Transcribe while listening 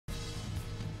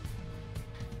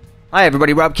Hi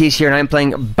everybody, Rob Keys here, and I'm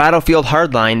playing Battlefield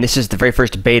Hardline. This is the very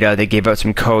first beta. They gave out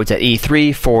some codes at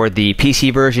E3 for the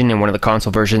PC version and one of the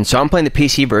console versions. So I'm playing the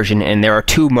PC version, and there are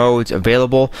two modes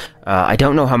available. I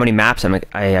don't know how many maps.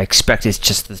 I expect it's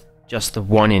just the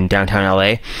one in downtown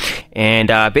LA. And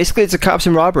basically, it's a cops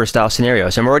and robbers style scenario.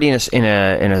 So I'm already in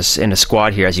a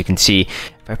squad here, as you can see.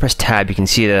 If I press tab, you can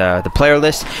see the player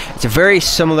list. It's a very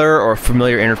similar or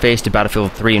familiar interface to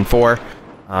Battlefield 3 and 4.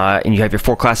 And you have your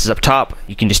four classes up top.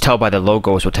 You can just tell by the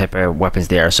logos what type of weapons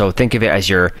they are. So think of it as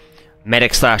your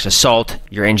medic / assault,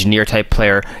 your engineer type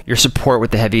player, your support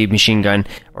with the heavy machine gun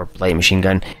or light machine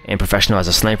gun, and professional as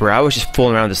a sniper. I was just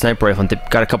fooling around with the sniper rifle and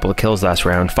got a couple of kills last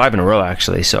round, 5 in a row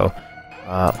actually. So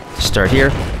start here.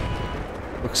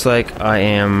 Looks like I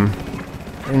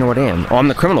don't know what I am. Oh, I'm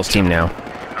the criminals team now.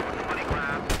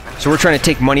 So we're trying to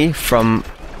take money from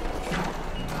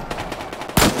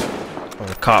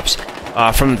the cops.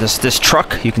 From this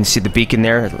truck. You can see the beacon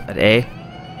there at A,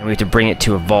 and we have to bring it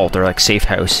to a vault or like safe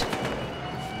house.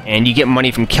 And you get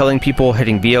money from killing people,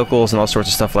 hitting vehicles, and all sorts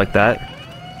of stuff like that.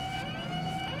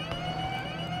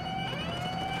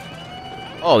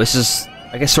 Oh, this is,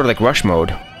 I guess, sort of like rush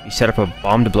mode. You set up a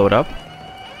bomb to blow it up.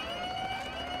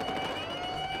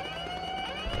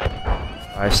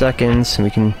 5 seconds, and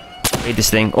we can raid this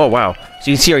thing. Oh wow!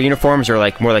 So you can see our uniforms are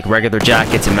like more like regular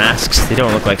jackets and masks. They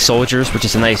don't look like soldiers, which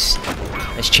is a nice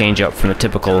change up from the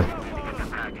typical.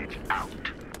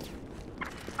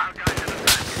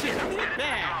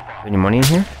 Any money in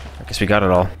here? I guess we got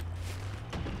it all.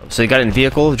 So you got it in the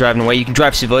vehicle, driving away. You can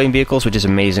drive civilian vehicles, which is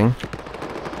amazing.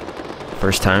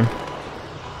 First time.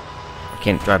 I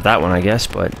can't drive that one, I guess,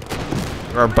 but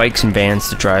there are bikes and vans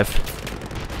to drive.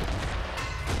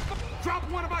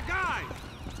 I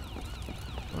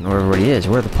don't know where everybody is.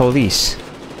 Where are the police?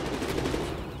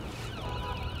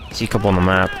 I see a couple on the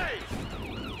map.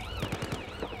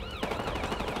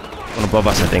 One above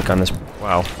us, I think, on this.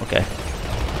 Wow, okay.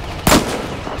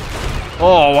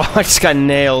 Oh, I just got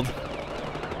nailed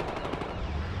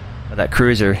by that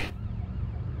cruiser.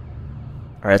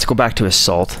 Alright, let's go back to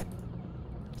assault.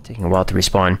 It's taking a while to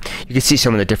respawn. You can see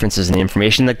some of the differences in the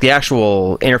information. Like, the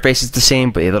actual interface is the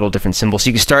same, but a little different symbols. So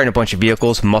you can start in a bunch of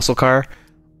vehicles. Muscle car.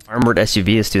 Armored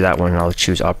SUV, let's do that one, and I'll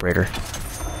choose operator.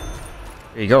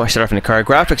 There you go, I start off in the car.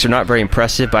 Graphics are not very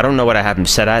impressive, but I don't know what I have them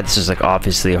set at. This is like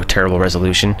obviously a terrible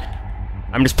resolution.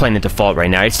 I'm just playing the default right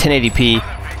now. It's 1080p.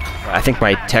 I think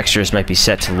my textures might be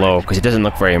set to low, because it doesn't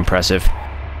look very impressive.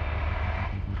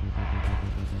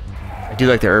 I do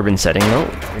like the urban setting though.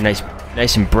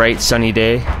 Nice and bright, sunny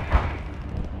day.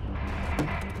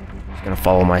 Just gonna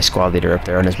follow my squad leader up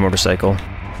there on his motorcycle.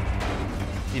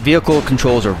 The vehicle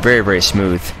controls are very, very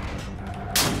smooth.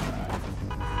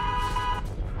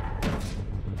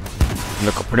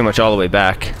 Look pretty much all the way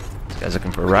back. This guy's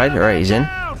looking for a ride. Alright, he's in.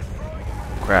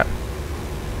 Crap.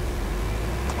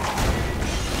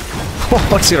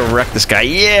 Oh, it's gonna wreck this guy.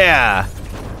 Yeah!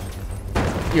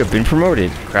 You have been promoted.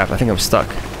 Crap, I think I'm stuck.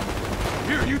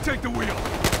 Here, you take the wheel.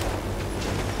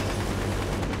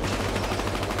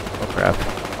 Oh crap.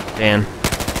 Dan.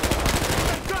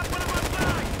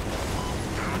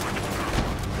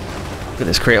 Look at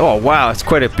this crate. Oh wow, it's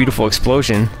quite a beautiful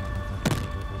explosion.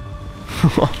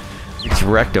 You just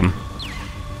wrecked him.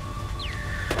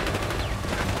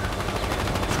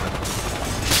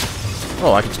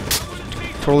 Oh, I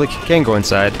totally can go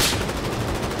inside.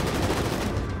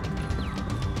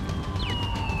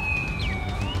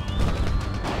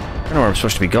 I don't know where I'm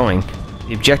supposed to be going.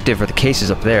 The objective or the case is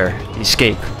up there. The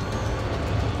escape.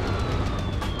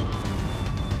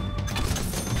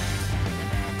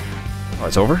 Oh,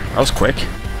 it's over? That was quick.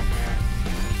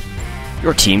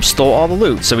 Your team stole all the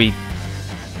loot, so we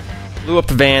blew up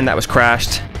the van that was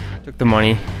crashed, took the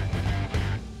money.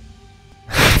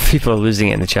 People are losing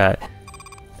it in the chat.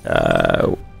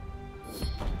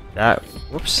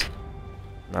 Whoops.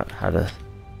 Not how to...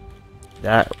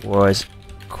 That was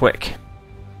quick.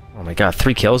 Oh my god,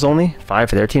 3 kills only? 5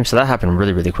 for their team? So that happened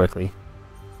really, really quickly.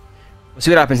 We'll see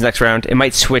what happens next round. It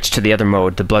might switch to the other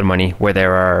mode, the blood money, where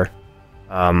there are...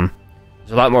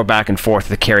 there's a lot more back and forth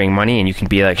with carrying money, and you can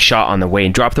be like shot on the way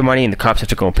and drop the money, and the cops have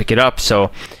to go and pick it up, so...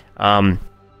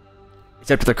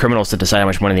 it's up to the criminals to decide how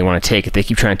much money they want to take. If they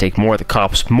keep trying to take more, the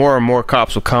cops, more and more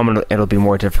cops will come, and it'll be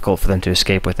more difficult for them to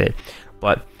escape with it.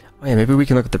 But, oh yeah, maybe we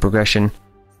can look at the progression.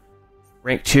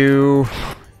 Rank 2...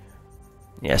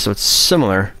 Yeah, so it's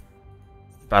similar.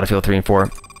 Battlefield 3 and 4.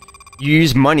 You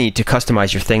use money to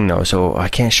customize your thing, though, so I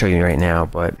can't show you right now,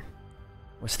 but...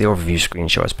 What's the overview screen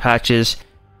show us? Patches.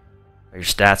 Your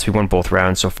stats, we won both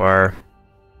rounds so far.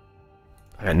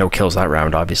 I got no kills that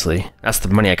round, obviously. That's the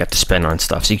money I got to spend on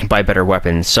stuff, so you can buy better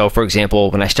weapons. So, for example,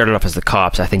 when I started off as the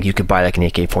cops, I think you could buy like an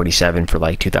AK-47 for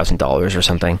like $2,000 or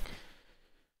something.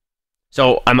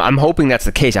 So, I'm hoping that's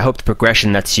the case. I hope the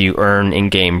progression lets you earn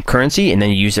in-game currency, and then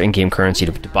you use the in-game currency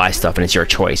to buy stuff, and it's your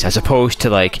choice. As opposed to,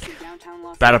 like,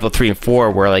 Battlefield 3 and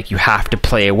 4, where, like, you have to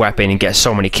play a weapon and get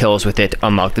so many kills with it,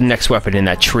 unlock the next weapon in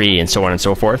that tree, and so on and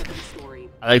so forth.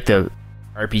 I like the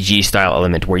RPG-style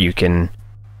element where you can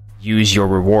use your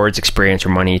rewards, experience, or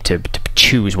money to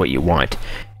choose what you want.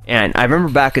 And I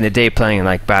remember back in the day playing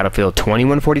like Battlefield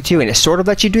 2142, and it sort of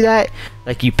lets you do that.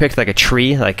 Like you picked like a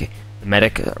tree, like the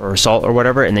medic or assault or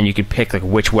whatever, and then you could pick like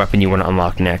which weapon you want to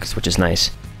unlock next, which is nice.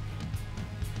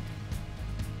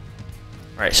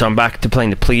 Alright, so I'm back to playing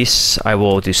the police. I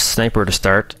will do sniper to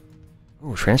start.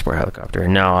 Ooh, transport helicopter.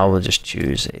 No, I will just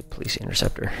choose a police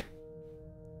interceptor.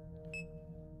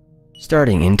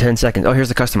 Starting in 10 seconds. Oh, here's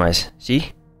the customize.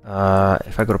 See?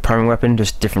 If I go to primary weapon,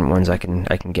 there's different ones I can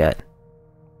get.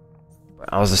 But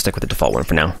I'll just stick with the default one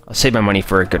for now. I'll save my money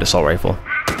for a good assault rifle.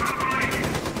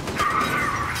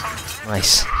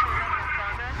 Nice.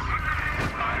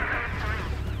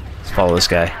 Let's follow this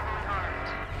guy.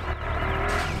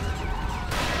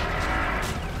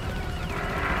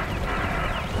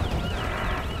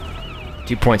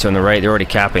 Two points on the right. They're already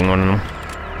capping one of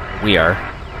them. We are.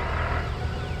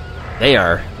 They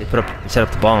are. They set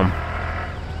up the bomb.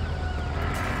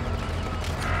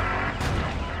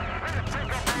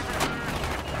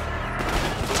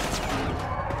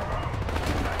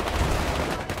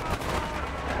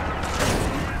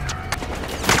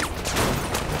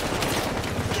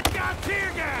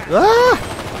 Ah!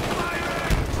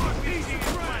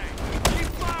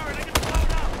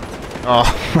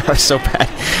 Oh, that was so bad.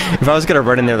 If I was gonna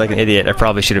run in there like an idiot, I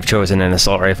probably should have chosen an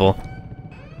assault rifle.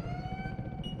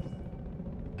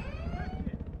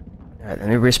 Alright, let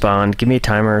me respawn. Give me a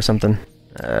timer or something.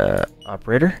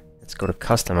 Operator. Let's go to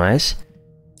customize.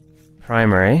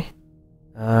 Primary.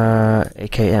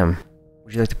 AKM.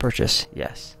 Would you like to purchase?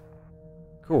 Yes.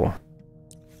 Cool.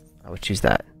 I would choose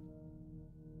that.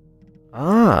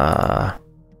 Ah.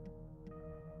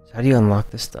 So how do you unlock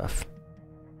this stuff?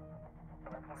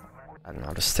 I don't know,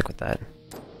 I'll just stick with that.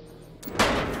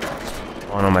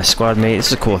 On my squad mate. This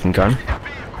is a cool looking gun.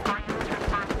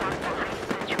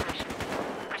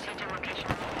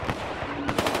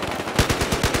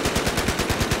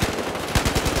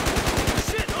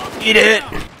 Eat it!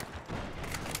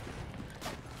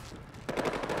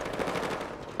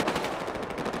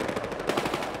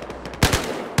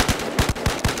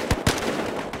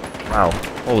 Wow,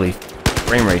 holy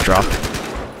frame rate drop.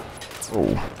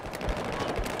 Oh.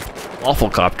 Awful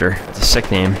copter. That's a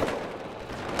sick name. Get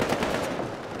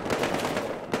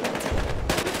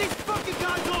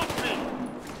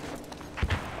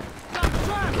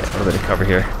a little bit of cover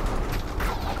here.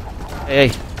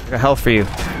 Hey, I got health for you.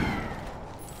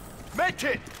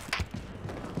 Medkit!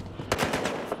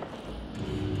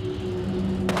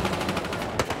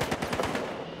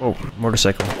 Oh,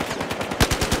 motorcycle.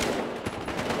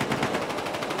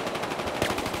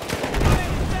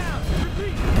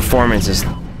 Performance is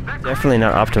definitely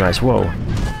not optimized. Whoa.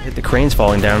 Hit the cranes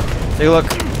falling down. Take a look.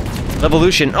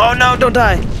 Revolution. Oh no, don't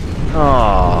die!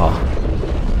 Aww.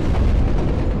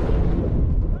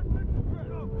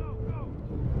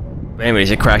 But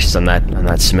anyways, it crashes on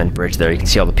that cement bridge there. You can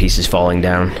see all the pieces falling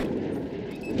down.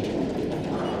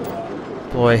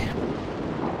 Boy.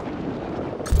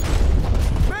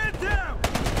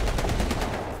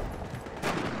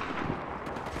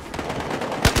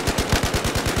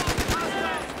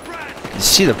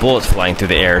 See the bullets flying through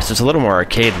the air, so it's a little more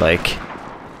arcade-like.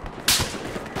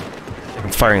 I'm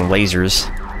firing lasers.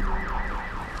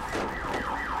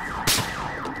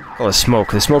 Oh, the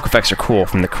smoke. The smoke effects are cool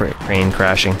from the crane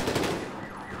crashing.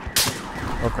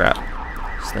 Oh crap.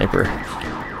 Sniper.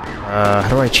 How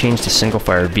do I change to single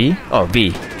fire? B? Oh,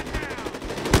 B.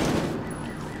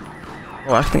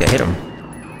 Oh, I think I hit him.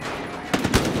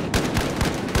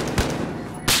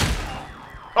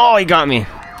 Oh, he got me!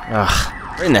 Ugh.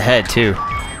 Right in the head, too.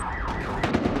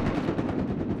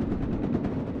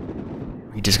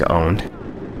 He just got owned.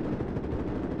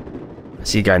 I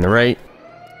see a guy on the right.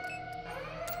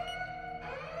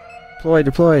 Deploy,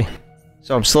 deploy.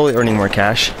 So I'm slowly earning more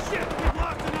cash.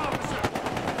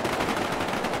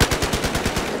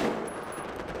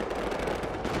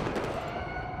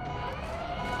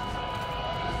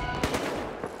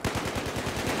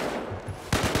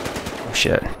 Oh,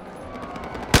 shit.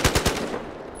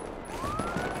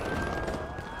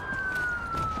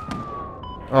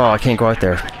 Oh, I can't go out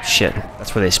there. Shit.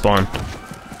 That's where they spawn.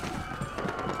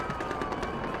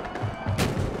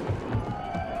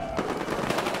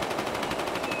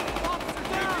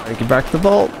 Get back to the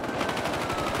vault.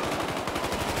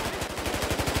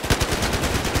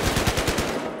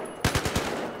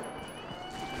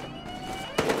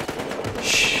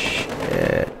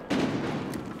 Shit.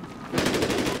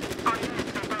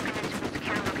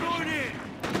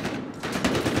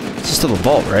 It's just still the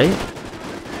vault, right?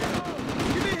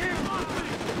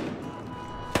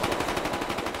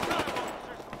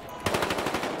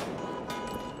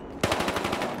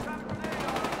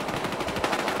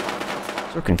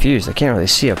 So confused, I can't really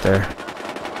see up there.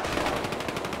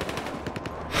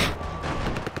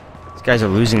 These guys are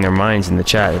losing their minds in the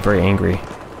chat, they're very angry.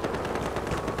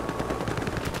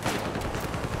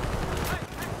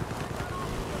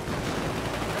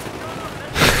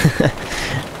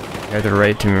 You have the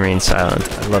right to remain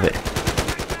silent. I love it.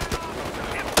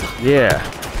 Yeah.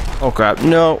 Oh crap,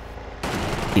 no!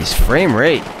 He's frame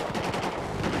rate.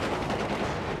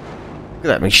 Look at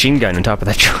that machine gun on top of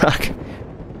that truck.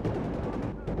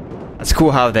 It's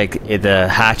cool how the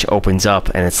hatch opens up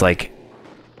and it's like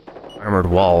armored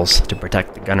walls to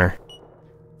protect the gunner.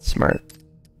 Smart.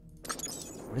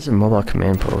 Where's a mobile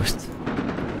command post?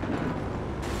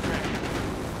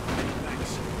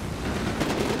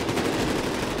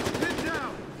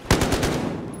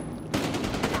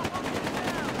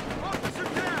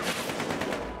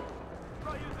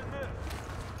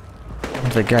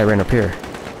 That guy ran up here.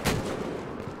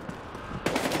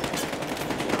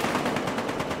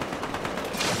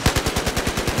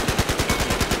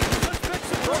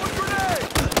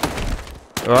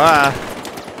 Ah!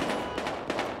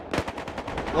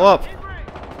 Blow up!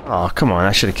 Oh, come on,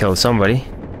 I should have killed somebody.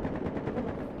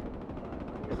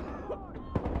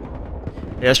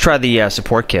 Yeah, let's try the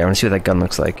support kit. I want to see what that gun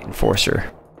looks like.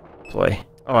 Enforcer. Deploy.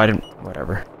 Oh, I didn't...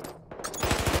 whatever.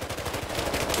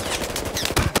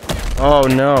 Oh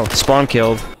no, spawn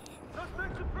killed.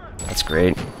 That's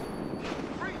great.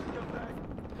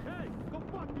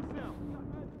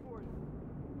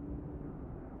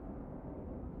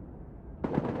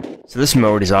 So this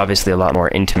mode is obviously a lot more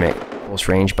intimate, close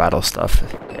range battle stuff.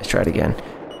 Okay, let's try it again.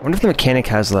 I wonder if the mechanic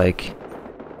has like...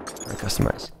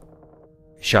 customize.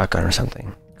 Shotgun or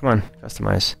something. Come on,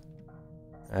 customize.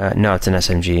 No, it's an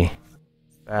SMG.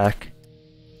 Back.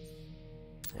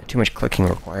 Yeah, too much clicking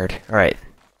required. Alright.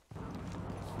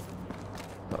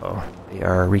 Uh-oh, they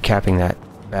are recapping that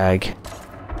bag.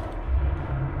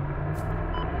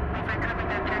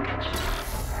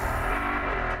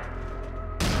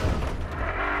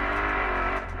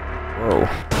 Whoa.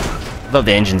 Love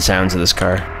the engine sounds of this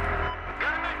car.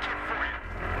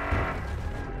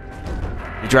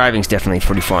 The driving's definitely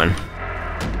pretty fun.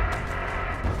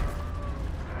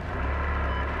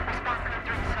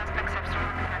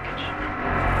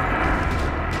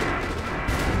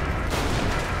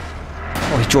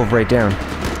 Oh, he drove right down.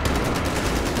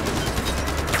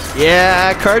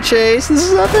 Yeah, car chase! This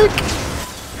is epic!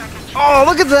 Oh,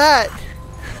 look at that!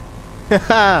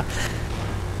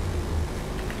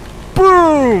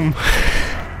 Boom!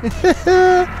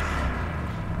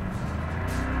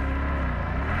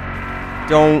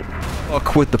 Don't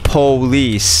fuck with the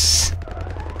police.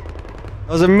 That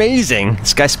was amazing.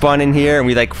 This guy spawned in here and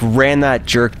we like ran that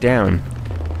jerk down.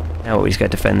 Now we just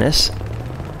gotta defend this.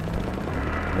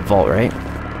 The vault, right?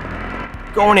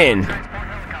 Going in!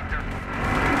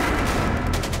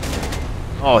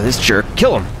 Oh, this jerk.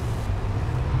 Kill him!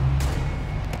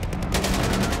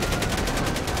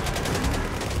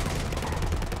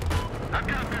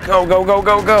 Go, go, go,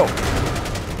 go, go!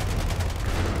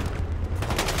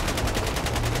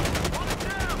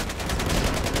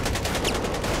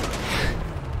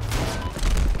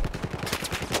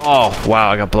 Oh,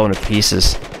 wow, I got blown to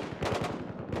pieces.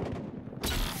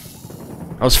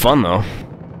 That was fun, though.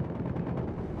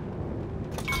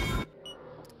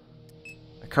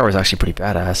 That car was actually pretty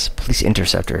badass. Police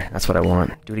interceptor, that's what I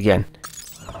want. Do it again.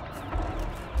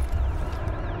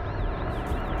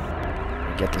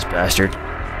 Get this bastard.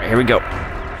 Alright, here we go.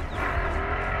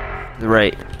 To the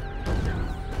right.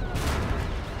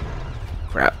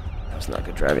 Crap. That was not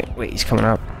good driving. Wait, he's coming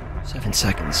up. 7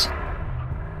 seconds.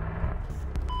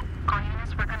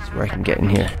 That's where I can get in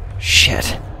here.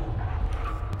 Shit.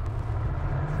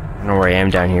 I don't know where I am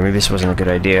down here. Maybe this wasn't a good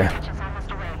idea.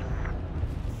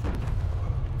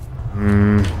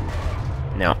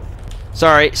 No.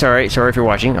 Sorry if you're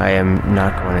watching. I am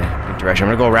not going in a good direction.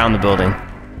 I'm gonna go around the building.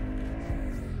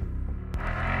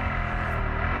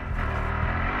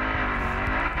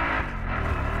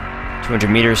 $200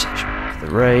 meters to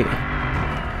the right.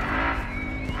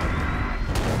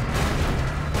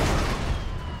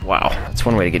 Wow, that's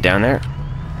one way to get down there.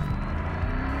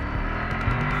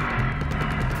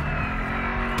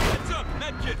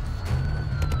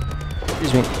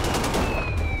 Excuse me.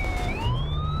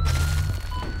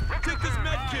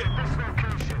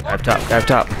 Dive top, dive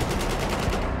top.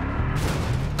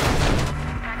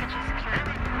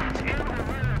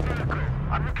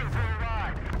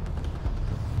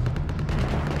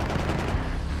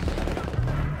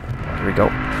 Here we go.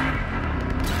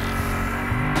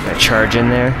 Got a charge in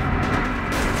there.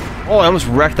 Oh, I almost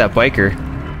wrecked that biker.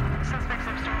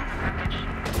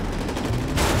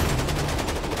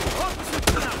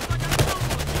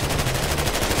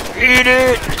 Eat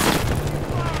it!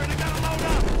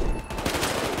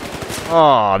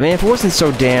 Aw, man, if it wasn't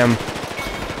so damn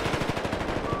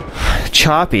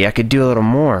choppy, I could do a little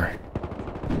more.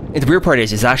 And the weird part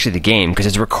is, it's actually the game, because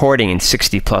it's recording in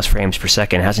 60 plus frames per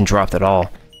second. It hasn't dropped at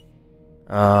all.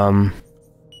 I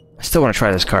still want to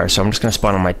try this car, so I'm just going to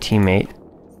spawn on my teammate.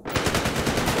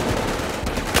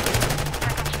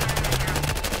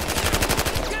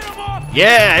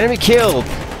 Yeah, enemy killed!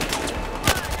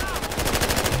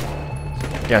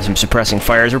 Got some suppressing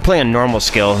fires. We're playing on normal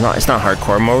skill. It's not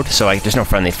hardcore mode, so there's no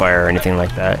friendly fire or anything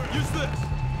like that.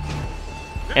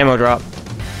 Ammo drop.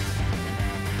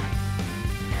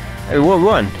 Hey, we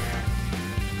won.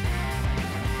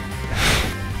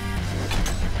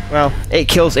 Well, 8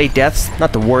 kills, 8 deaths.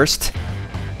 Not the worst.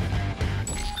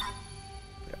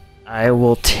 I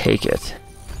will take it.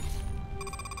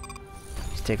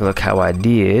 Let's take a look how I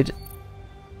did.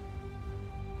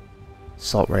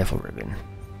 Assault rifle ribbon.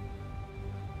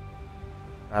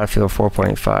 Battlefield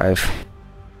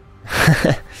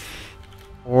 4.5.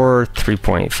 Or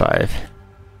 3.5.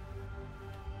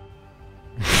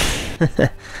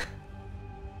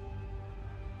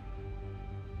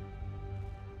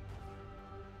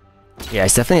 Yeah,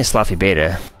 it's definitely a sloppy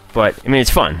beta, but I mean, it's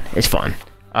fun. It's fun.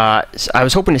 So I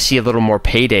was hoping to see a little more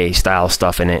Payday style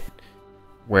stuff in it,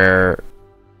 where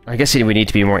I guess it would need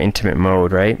to be more intimate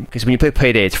mode, right? Because when you play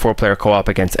Payday, it's 4-player co-op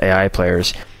against AI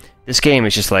players. This game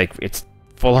is just like, it's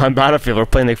full-on Battlefield. We're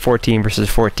playing like 14 versus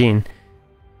 14.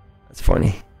 That's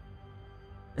funny.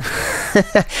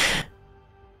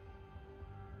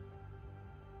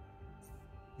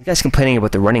 You guys complaining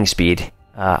about the running speed.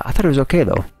 I thought it was okay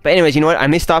though. But anyways, you know what? I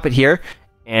may stop it here.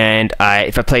 And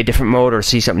if I play a different mode or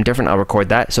see something different, I'll record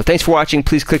that. So thanks for watching.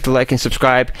 Please click the like and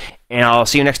subscribe. And I'll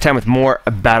see you next time with more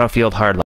Battlefield Hardline.